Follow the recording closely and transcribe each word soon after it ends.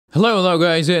Hello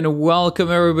guys, and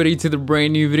welcome everybody to the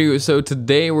brand new video. So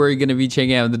today we're gonna be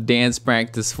checking out the dance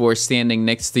practice for Standing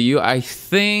Next to You. I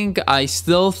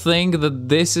still think that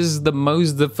this is the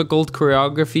most difficult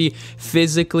choreography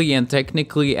physically and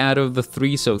technically out of the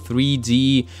three, so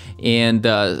 3D and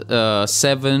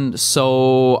 7.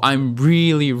 So I'm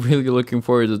really looking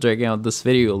forward to checking out this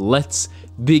video. Let's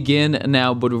begin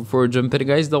now, but before jumping in,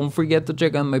 guys, don't forget to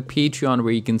check out my Patreon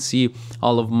where you can see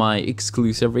all of my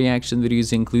exclusive reaction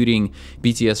videos, including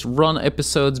BTS Run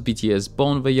episodes, BTS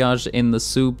Bon Voyage in the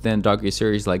Soup, then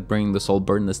docu-series like Bring the Soul,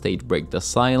 Burn the Stage, Break the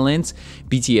Silence,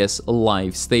 BTS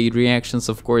live stage reactions,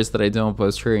 of course, that I don't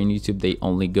post here on YouTube, they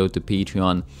only go to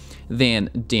Patreon. Then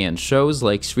dance shows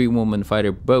like Street Woman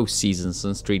Fighter both seasons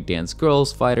and Street Dance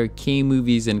Girls Fighter,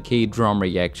 K-movies and K-drama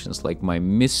reactions like my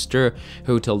Mr.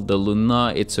 Hotel de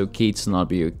Loona, It's Okay to Not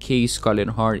Be Okay, Scarlet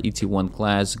Heart, ET1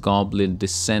 Class, Goblin,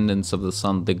 Descendants of the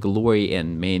Sun, The Glory,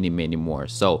 and many more.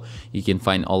 So you can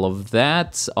find all of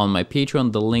that on my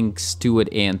Patreon. The links to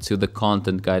it and to the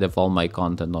content guide of all my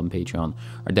content on Patreon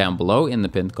are down below in the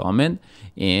pinned comment.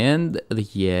 And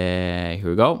yeah, here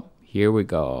we go. Here we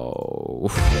go.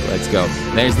 Let's go.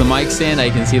 There's the mic stand. I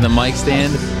can see the mic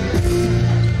stand.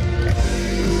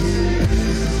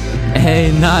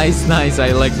 Hey, nice.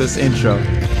 I like this intro.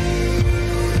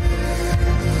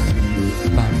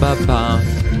 Ba, ba, ba.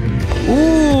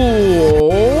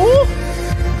 Ooh.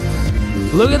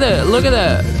 Look at that. Look at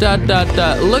that. Dot, dot,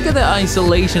 dot. Look at the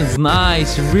isolations.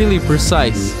 Nice. Really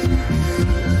precise.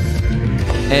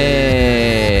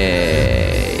 Hey.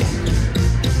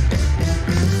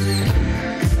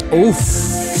 Oof.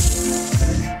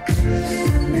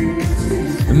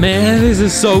 Man, this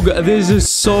is so good. This is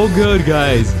so good,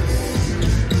 guys.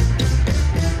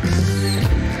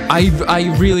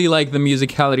 I really like the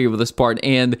musicality of this part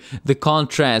and the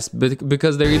contrast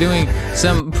because they're doing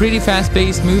some pretty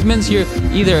fast-paced movements here.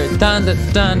 Either dun dun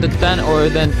dun dun dun or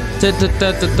then da da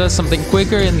da da da something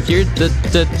quicker, and here da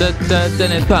da da da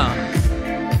dun and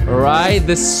bam. Right?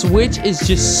 The switch is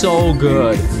just so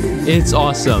good. It's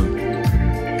awesome.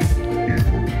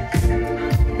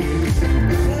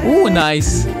 Ooh,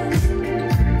 nice.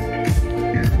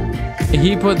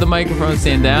 He put the microphone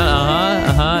stand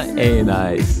down. Hey,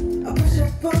 nice.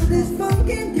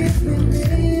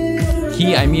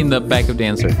 I mean the backup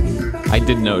dancer. I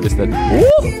did notice that. Ooh.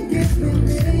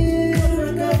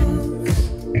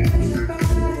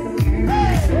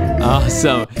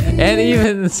 Awesome.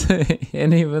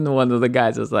 And even one of the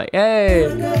guys was like, hey,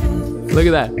 look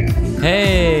at that.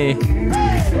 Hey.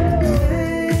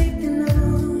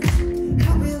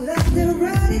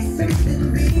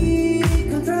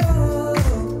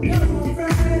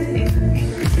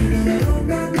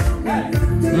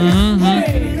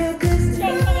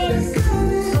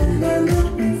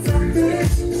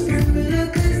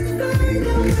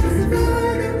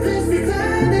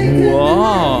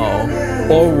 Wow.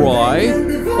 All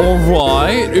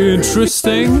right.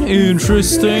 Interesting.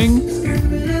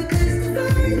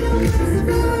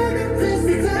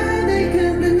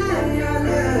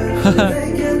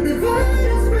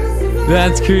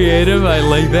 That's creative. I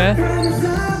like that.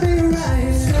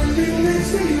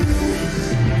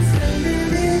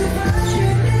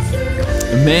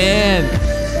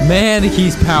 Man,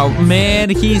 he's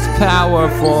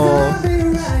powerful.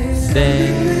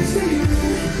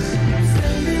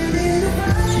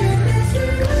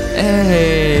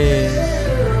 Hey,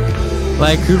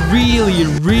 like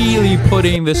really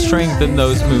putting the strength in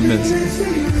those movements.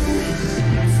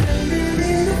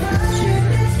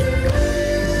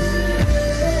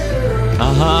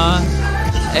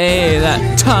 Hey,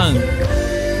 that tongue.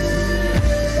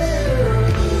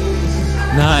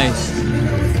 Nice.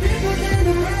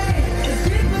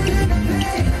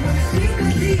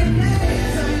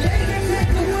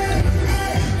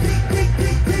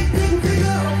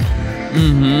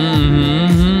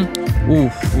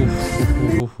 Oof.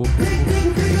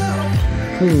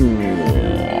 Ooh,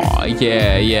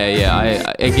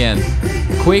 yeah. Again,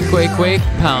 quick,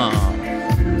 pound.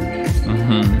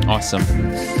 Awesome.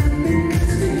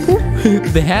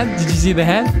 The hat. Did you see the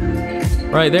hat?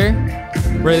 Right there.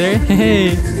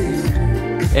 Hey.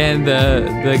 And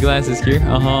the glasses here.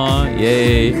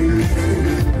 Yay.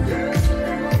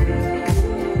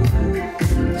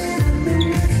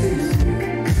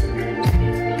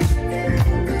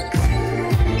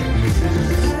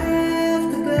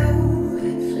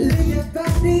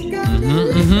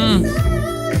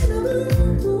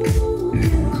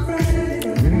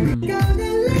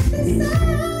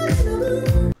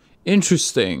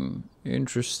 Interesting.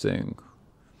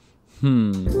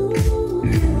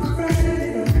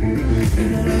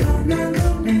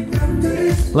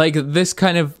 Like this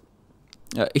kind of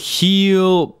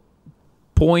heel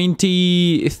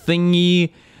pointy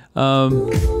thingy.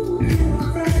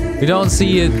 We don't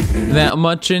see it that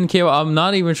much in K-pop. I'm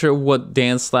not even sure what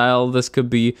dance style this could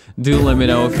be. Do let me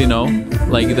know if you know,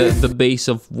 like the base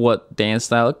of what dance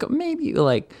style. Maybe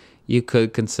like you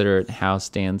could consider it house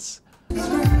dance,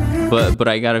 but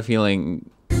I got a feeling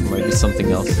maybe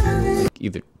something else, like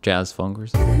either jazz funk or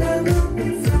something.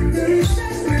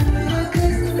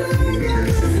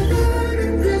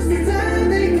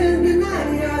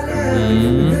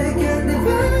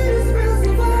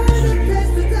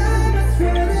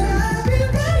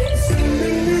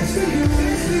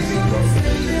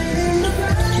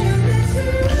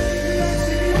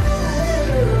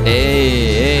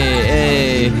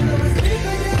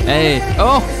 Hey,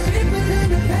 oh!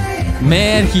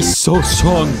 Man, he's so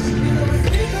strong.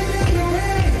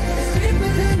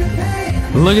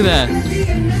 Look at that.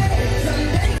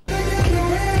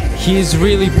 He's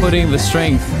really putting the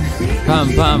strength. Pam,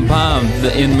 pam, pam,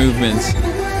 the in movements.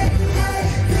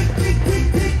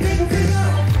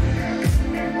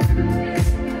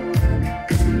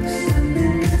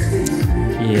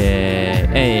 Yeah,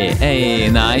 hey,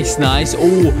 nice.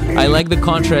 Oh, I like the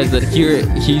contrast that here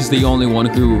he's the only one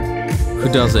who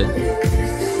does it.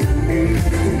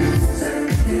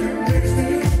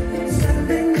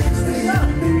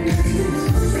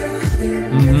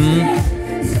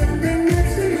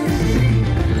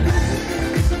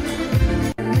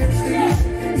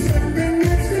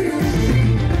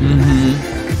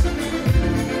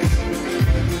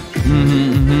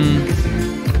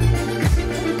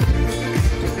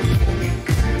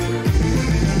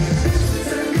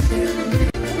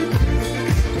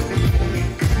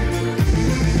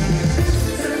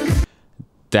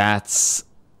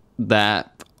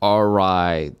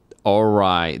 All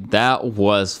right. That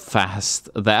was fast.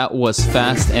 That was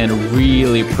fast and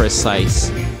really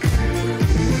precise.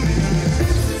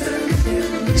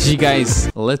 Gee,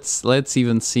 guys, let's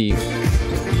even see.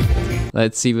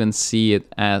 Let's even see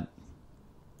it at,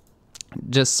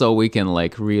 just so we can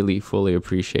like really fully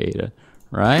appreciate it,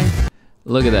 right?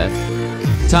 Look at that.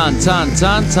 Tan.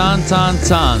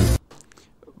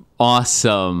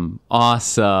 Awesome.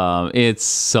 It's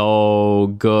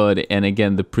so good. And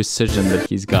again, the precision that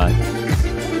he's got.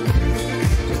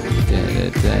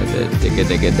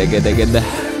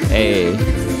 Hey.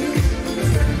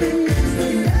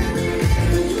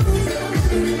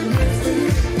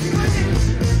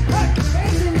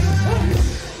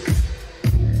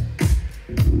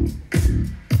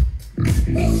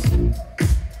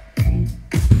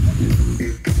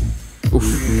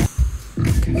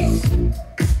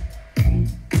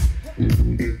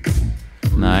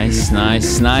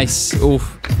 Nice.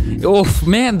 Oof,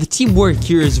 man, the teamwork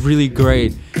here is really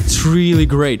great. It's really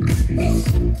great.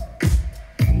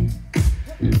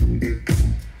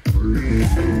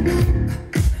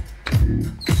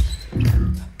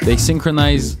 They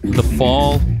synchronize the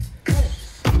fall.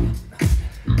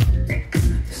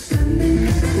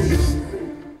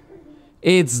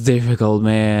 It's difficult,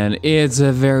 man. It's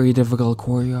a very difficult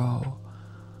choreo.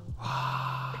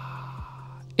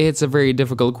 It's a very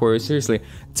difficult choreo, seriously.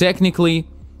 Technically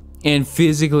and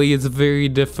physically, it's very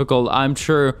difficult. I'm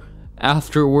sure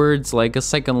afterwards, like a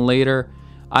second later,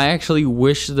 I actually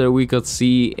wish that we could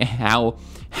see how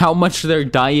much they're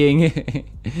dying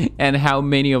and how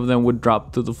many of them would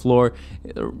drop to the floor.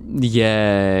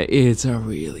 Yeah, it's a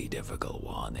really difficult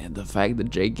one. And the fact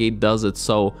that JK does it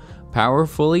so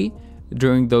powerfully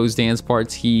during those dance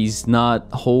parts, he's not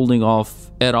holding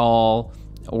off at all,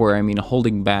 or I mean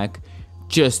holding back.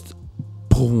 Just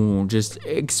boom, just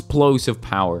explosive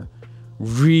power.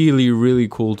 Really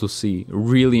cool to see.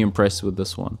 Really impressed with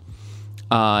this one.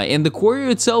 And the choreo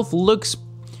itself looks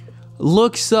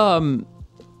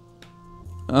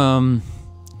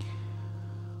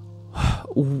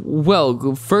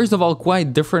well, first of all,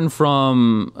 quite different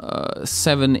from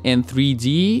 7 and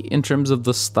 3D in terms of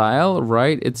the style,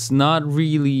 right? It's not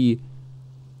really,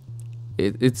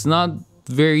 it's not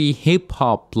very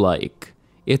hip-hop like.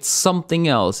 It's something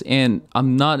else, and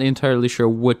I'm not entirely sure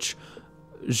which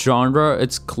genre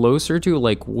it's closer to,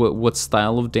 like what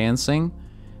style of dancing.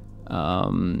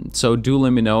 So do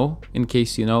let me know in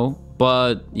case you know.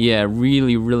 But yeah,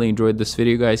 really enjoyed this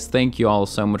video, guys. Thank you all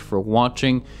so much for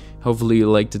watching. Hopefully you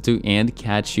liked it too, and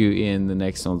catch you in the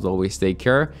next one. As always, take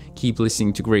care, keep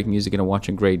listening to great music and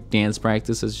watching great dance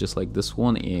practices just like this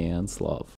one, and love.